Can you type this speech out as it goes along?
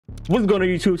What's going on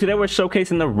YouTube? Today we're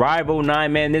showcasing the Rival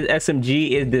 9, man. This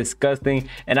SMG is disgusting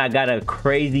and I got a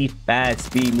crazy fast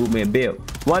speed movement build.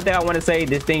 One thing I want to say,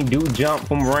 this thing do jump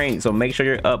from range, so make sure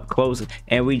you're up close.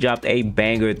 And we dropped a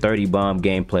banger 30 bomb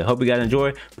gameplay. Hope you guys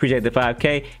enjoy. Appreciate the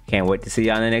 5K. Can't wait to see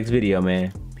y'all in the next video,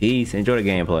 man. Peace. Enjoy the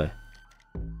gameplay.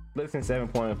 Listen,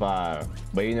 7.5,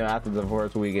 but you know after the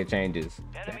first week it changes.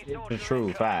 It's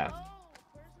true. 5.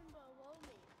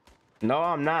 No,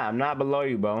 I'm not below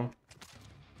you, bro.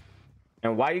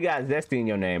 And why you got Zesty in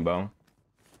your name, bro?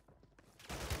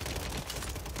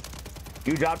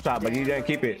 You drop shot, but you didn't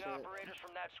keep it.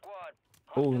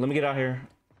 Oh, let me get out here.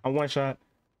 I'm one shot.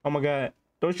 Oh my god.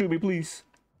 Don't shoot me, please.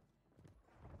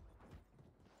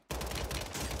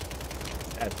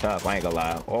 That's tough. I ain't gonna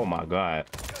lie. Oh my god.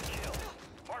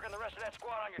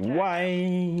 Why?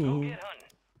 Enemy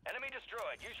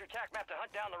destroyed. Use your tac map to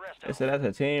hunt down the rest of them.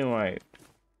 That's a team, right?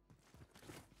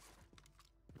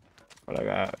 What I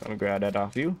got? I'm gonna grab that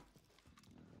off you.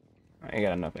 I ain't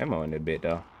got enough ammo in this bit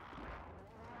though.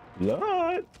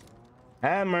 Lord,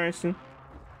 have mercy.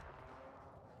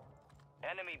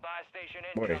 Enemy buy station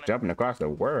in. Boy, they're jumping across the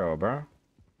world, bro.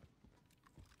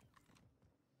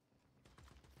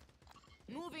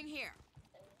 Moving here.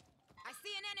 I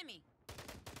see an enemy.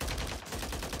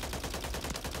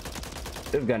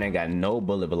 This gun ain't got no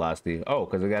bullet velocity. Oh,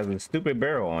 because it got a stupid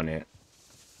barrel on it.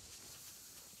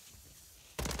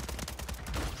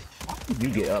 You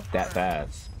get up that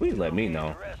fast? Please let me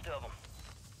know.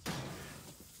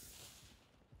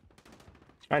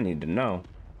 I need to know.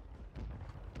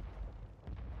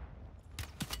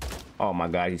 Oh my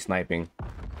god, he's sniping.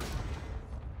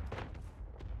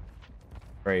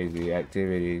 Crazy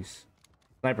activities.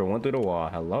 Sniper went through the wall.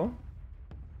 Hello?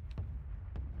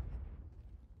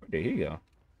 Where did he go?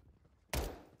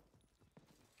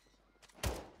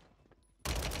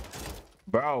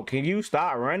 Bro, can you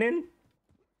stop running?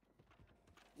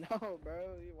 No, bro.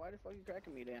 Why the fuck you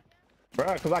cracking me then?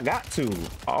 Bro, because I got to.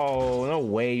 Oh, no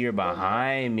way you're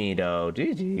behind me, though.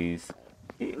 GG's.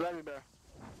 Love you, bro.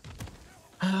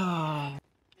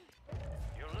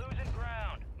 You're losing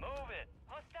ground. Move it.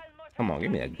 Come on,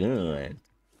 give me a gun.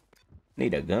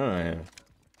 Need a gun.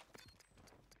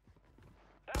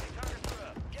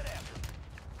 Get after him.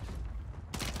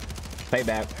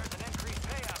 Payback. There's an increased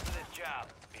payout for this job.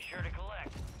 Be sure to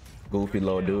collect. Goofy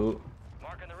little dude.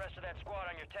 Marking the rest of that squad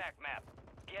on your tac map.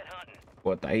 Get hunting.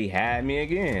 What the? He had me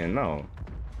again? No.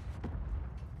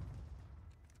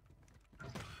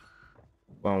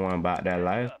 Don't worry about that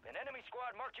life. An enemy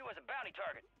squad marked you as a bounty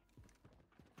target.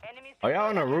 Are y'all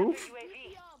on the roof?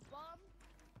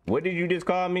 What did you just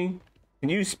call me? Can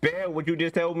you spare what you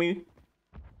just told me?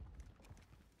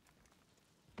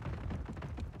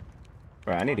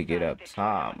 Bro, I need to get up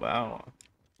top, but I'm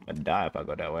gonna die if I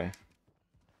go that way.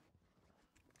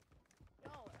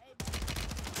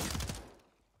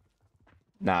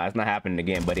 Nah, it's not happening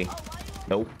again, buddy.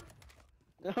 Nope.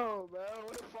 No, bro.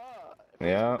 What the fuck?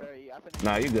 Yeah.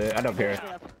 Nah, you good. I don't care.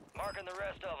 Marking the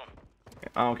rest of them.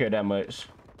 I don't care that much.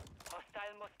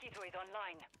 Hostile mosquito is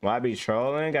online. Why be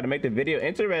trolling? Gotta make the video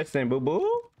interesting, boo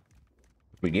boo.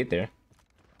 If we get there.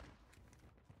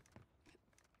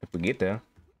 If we get there.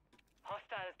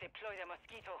 Hostiles deploy the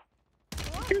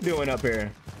mosquito. What you doing up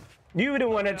here? You the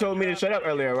one that told me to shut up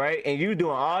earlier, right? And you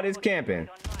doing all this camping.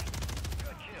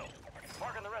 Good kill.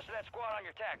 Marking the rest of that squad on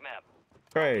your tac map.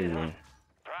 Crazy.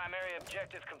 Primary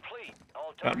objective complete.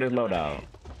 All Got this loadout.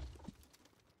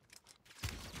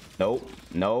 Nope.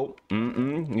 Nope.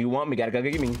 You want me? Gotta go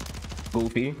get me.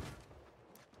 Goofy.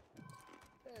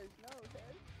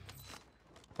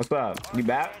 What's up? You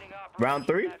back? Round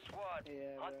 3? Yeah,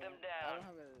 Hunt them I down.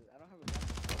 don't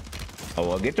have a Oh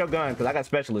well, get your gun because I got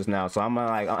specialists now, so I'm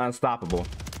like unstoppable.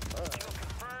 Kill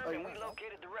confirmed and we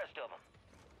located the rest of them.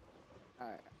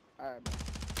 Alright,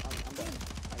 I'm done.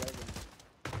 I got a gun.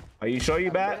 Are you sure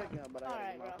you back? I got a gun, but I got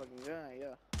a motherfucking gun,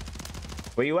 yeah.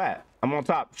 Where you at? I'm on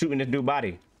top shooting this dude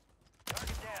body.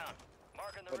 Target down.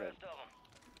 Marking the rest of them.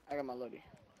 I got my loadie.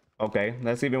 Okay,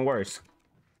 that's even worse.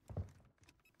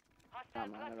 Nah,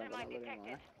 man, I got my loadie,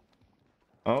 man.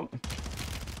 Oh.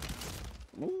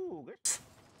 Ooh, good.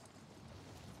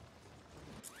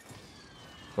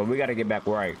 But we gotta get back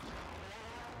right.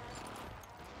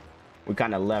 We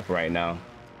kind of left right now.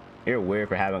 You're weird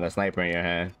for having a sniper in your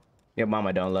hand. Your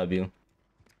mama don't love you.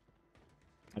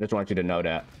 I just want you to know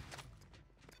that.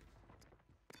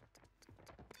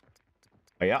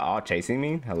 Are y'all all chasing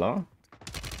me? Hello?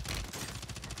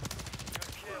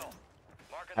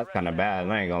 That's kind of bad.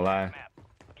 I ain't gonna lie.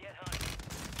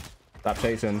 Stop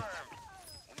chasing.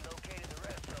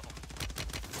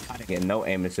 I didn't get no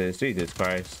aim assist. Jesus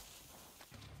Christ.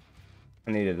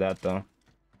 I needed that though.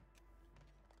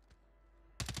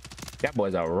 That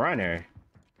boy's a runner.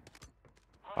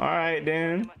 All right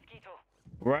then.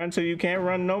 Run till you can't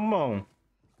run no more.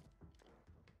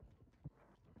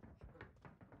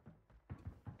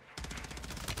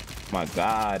 My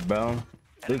God, bro.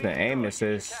 Losing aim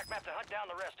assist.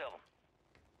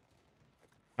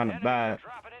 Kind of bad.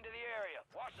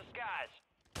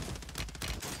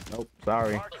 Nope,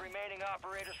 sorry. Remaining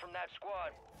operators from that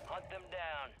squad. Hunt them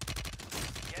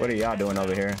down. What are y'all doing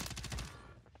over here?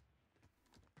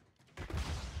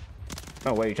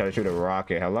 No way you try to shoot a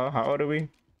rocket. Hello? How old are we?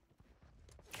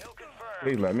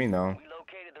 Please let me know. We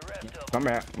located the rest of them. Come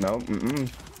back. No.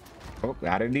 Oh,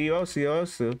 got a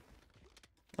DOC.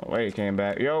 Oh, wait, he came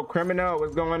back. Yo, criminal,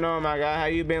 what's going on, my guy? How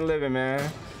you been living,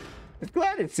 man? It's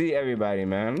glad to see everybody,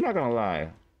 man. I'm not gonna lie.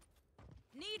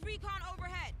 Need recon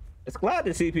overhead. It's glad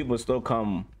to see people still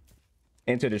come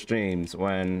into the streams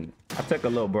when I took a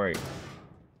little break.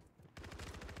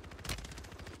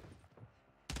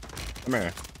 Come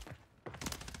here.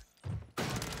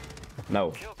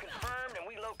 No.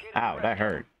 Ow, that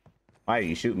hurt. Why did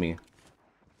you shoot me?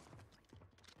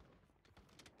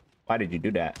 Why did you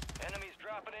do that? Enemies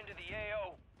dropping into the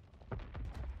AO.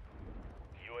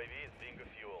 UAV is being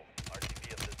fuel.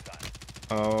 RTB at this time.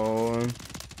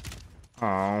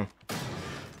 Oh.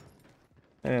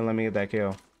 They didn't let me get that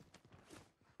kill.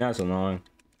 That's annoying.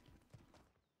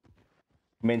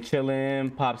 Been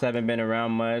chilling. Pops haven't been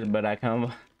around much, but I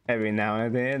come every now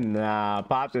and then. Nah,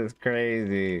 Pops is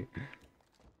crazy.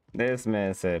 This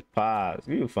man said, Pops,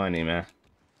 you funny, man.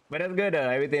 But that's good though.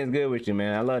 Everything's good with you,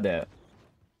 man. I love that.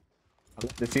 I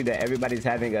love to see that everybody's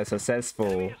having a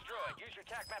successful,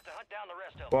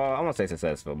 well, I won't say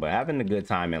successful, but having a good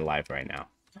time in life right now.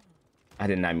 I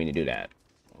did not mean to do that.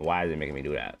 Why is it making me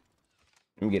do that?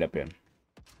 Let me get up here.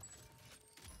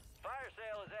 Fire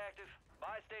sale is active.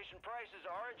 Buy station prices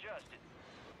are adjusted.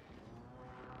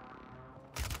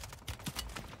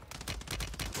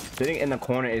 Sitting in the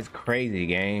corner is crazy,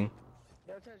 gang.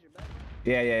 Yo, Tez, you're back?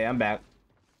 Yeah, I'm back.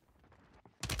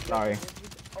 Sorry.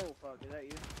 Oh, fuck, is that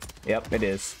you? Yep, it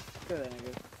is. Good,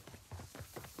 nigga.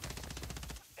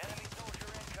 Enemy soldier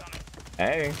incoming.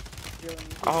 Hey.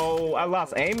 Oh, I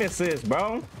lost aim assist,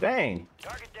 bro. Dang.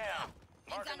 Target down.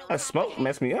 That smoke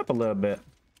messed me up a little bit.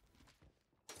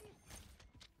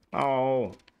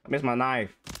 Oh, I missed my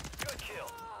knife. Good kill.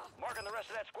 Marking the rest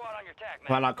of that squad on your tac map.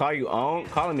 When I call you Unc,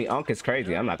 calling me Unc is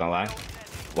crazy. I'm not gonna lie.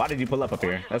 Why did you pull up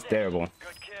here? That's terrible.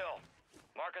 Good kill.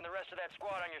 Marking the rest of that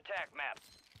squad on your tac map.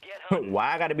 Get hunting.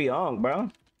 Why I gotta be Unc, bro?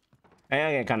 Hey,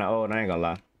 I'm getting kind of old. I ain't gonna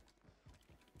lie.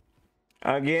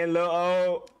 I'm getting a little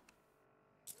old.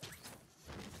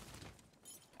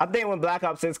 I think when Black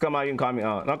Ops 6 come out, you can call me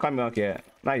Unc. Don't call me Unc yet.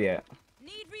 Not yet.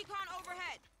 Need recon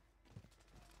overhead.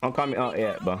 Don't call me Unc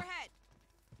yet, bro.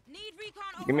 Need recon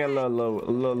overhead. Give me a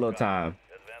little time.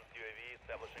 Advanced UAV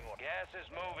establishing order. Gas is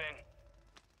moving.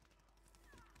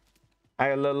 I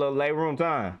got a little lay room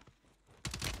time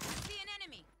See an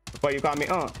enemy. before you call me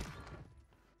Unc.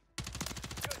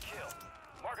 Good kill.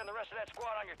 Marking the rest of that squad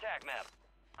on your tac map.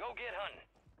 Go get hunting.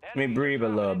 Let me breathe a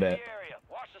little bit.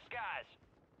 Watch the skies.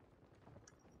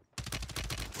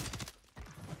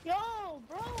 Yo,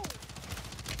 bro!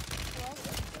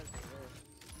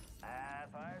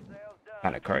 Fire sales done.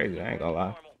 Kind of crazy. I ain't gonna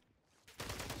lie.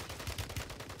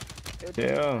 Yo,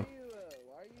 Yeah. Why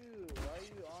are you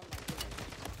on my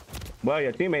team? Well,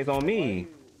 your teammates on Why are me. you-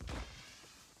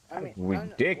 I mean,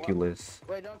 Ridiculous.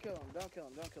 Wait, don't kill him, don't kill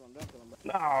him, don't kill him, don't kill him.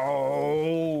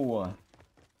 No.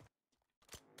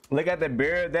 Look at the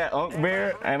beard, that Unc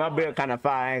beard. Hey, my beard kind of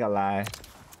fire. I ain't gonna lie.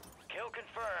 Kill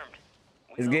confirmed.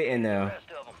 We It's getting located the there.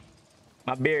 rest of them.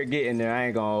 My beard getting there. I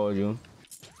ain't gonna hold you.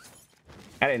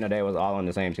 I didn't know they was all on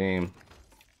the same team.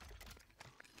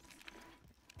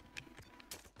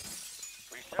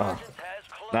 Resurgence has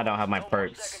closed. I don't have my No more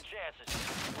perks. second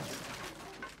chances.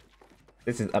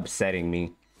 This is upsetting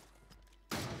me.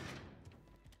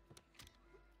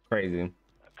 Crazy. A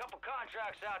couple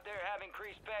contracts out there have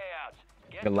increased payouts.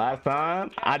 Get The last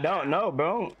time? I don't know,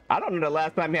 bro. I don't know the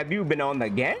last time have you been on the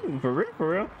game, for real, for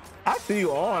real. I see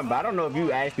you on, but I don't know if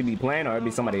you actually be playing or it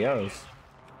be somebody else.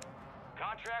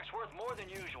 contracts worth more than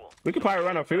usual. We could probably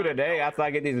run a few today after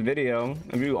I get this video.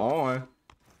 If you on.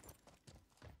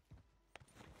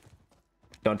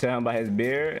 Don't tell him about his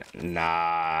beard.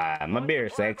 Nah, my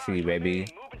beard's sexy, baby.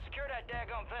 Move and secure that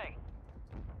daggone thing.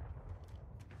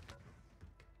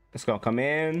 It's gonna come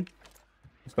in.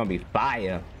 It's gonna be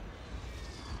fire.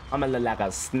 I'm gonna look like a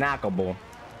snackable.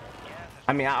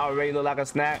 I mean, I already look like a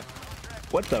snack.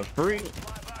 What the freak?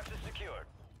 Supply box is secured.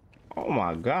 Oh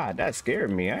my god, that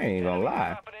scared me. I ain't even gonna lie.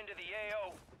 Dropping into the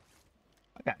AO.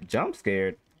 I got jump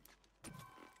scared.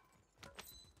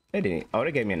 They didn't. Oh,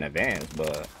 they gave me an advance,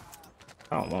 but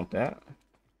I don't want that.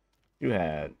 You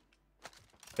had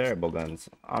terrible guns,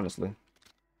 honestly.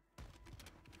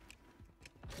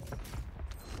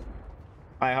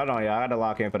 Alright, hold on, y'all. I gotta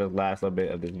lock in for this last little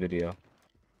bit of this video.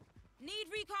 Need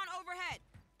recon overhead.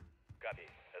 Copy.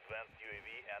 Advanced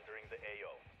UAV entering the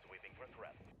AO. Sweeping for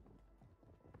threat.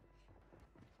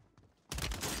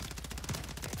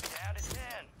 Down to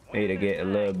 10. Need to get a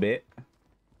little bit.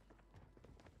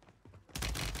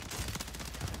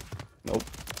 Nope.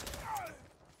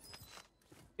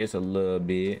 Just a little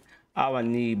bit. All I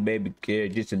need, baby girl,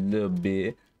 just a little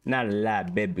bit. Not a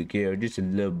lot, baby girl, just a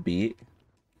little bit.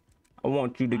 I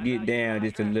want you to get down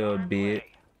just a little bit.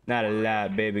 Not a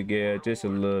lot, baby girl, just a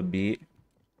little bit.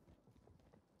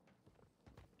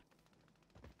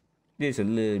 Just a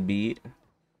little bit.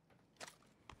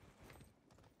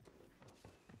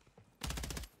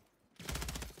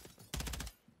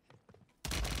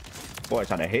 Boy,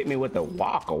 trying to hit me with the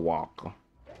waka waka.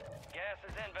 Gas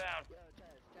is inbound.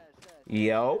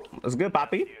 Yo, what's good,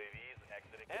 Poppy?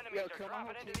 Enemies are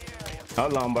dropping into the area.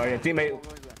 Hold on, bro. Your teammate.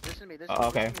 This is me. This is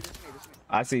Okay. me. This is me. This is me.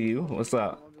 I see you. What's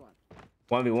up?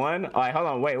 1v1. 1v1? All right, hold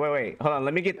on. Wait. Hold on.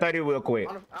 Let me get 30 real quick.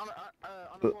 On the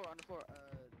floor.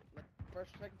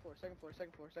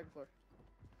 Second floor.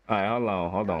 All right,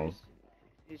 hold on.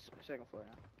 He's second floor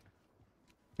now.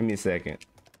 Give me a second.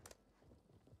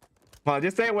 Hold on,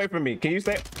 just stay away from me. Can you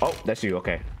stay? Oh, that's you.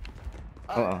 Okay.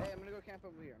 Hey, I'm gonna go camp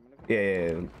over here.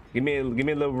 Yeah. Give me a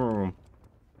little room.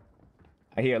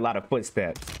 I hear a lot of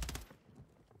footsteps.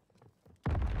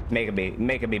 Making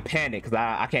me panic because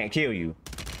I can't kill you.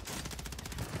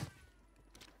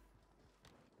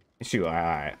 Shoot, all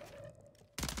right.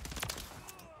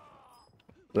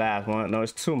 Last one. No,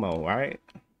 it's two more, all right?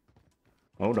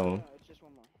 Hold on. No, it's just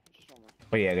one more.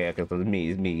 Oh yeah, because it's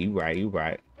me. You right. You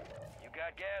got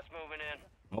gas moving in.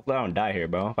 Hopefully I don't die here,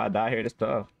 bro. If I die here, this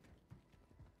tough.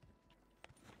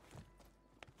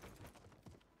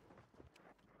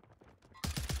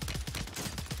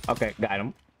 Okay, got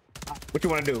him. What you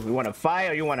want to do? You want to fight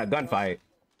or you want a gunfight?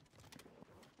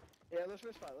 Yeah, let's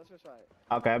fight.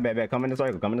 Okay, I bet. Come in the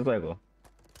circle.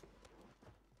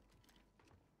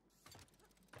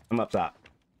 I'm up top.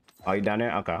 Oh, you down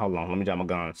there? Okay, hold on. Let me drop my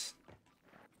guns.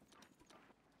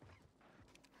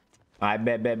 All right,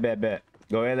 bet.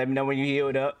 Go ahead. Let me know when you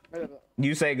healed up.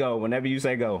 You say go. Whenever you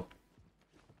say go.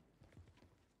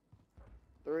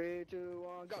 3, 2,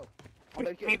 1, go. Oh,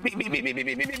 got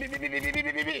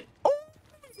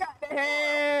the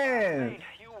hand.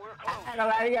 You were close. I ain't gonna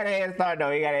lie, he got a head start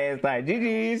though.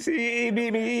 GG's. He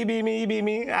beat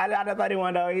me. I got a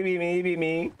 31 though. He beat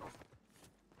me.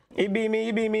 He beat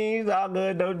me. It's all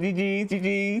good though.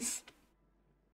 GG's.